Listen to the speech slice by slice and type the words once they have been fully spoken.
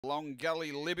Long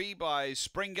Gully Libby by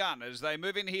Spring Gun as they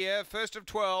move in here. First of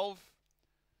 12.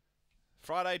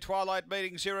 Friday twilight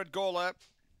meetings here at Gawler.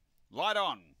 Light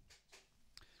on.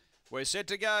 We're set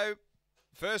to go.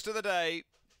 First of the day.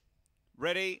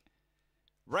 Ready.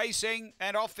 Racing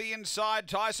and off the inside,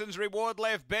 Tyson's Reward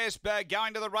left best,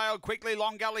 going to the rail quickly.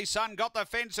 Long Gully Sun got the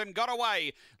fence and got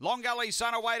away. Long Gully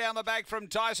Sun away down the back from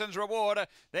Tyson's Reward.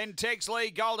 Then Tex Lee,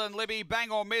 Golden Libby,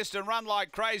 bang or missed and run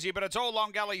like crazy, but it's all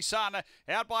Long Gully Sun.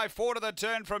 Out by 4 to the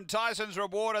turn from Tyson's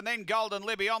Reward and then Golden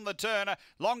Libby on the turn.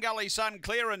 Long Gully Sun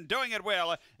clear and doing it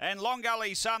well. And Long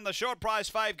Gully Sun, the short price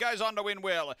fave, goes on to win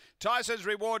well. Tyson's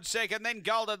Reward second, then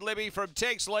Golden Libby from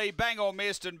Tex Lee, bang or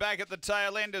missed, and back at the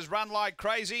tail end is run like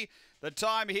crazy. The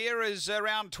time here is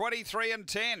around 23 and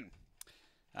 10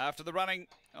 after the running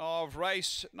of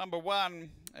race number 1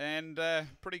 and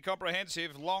pretty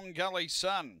comprehensive. Long Gully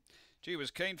Sun. Gee, was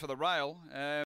keen for the rail.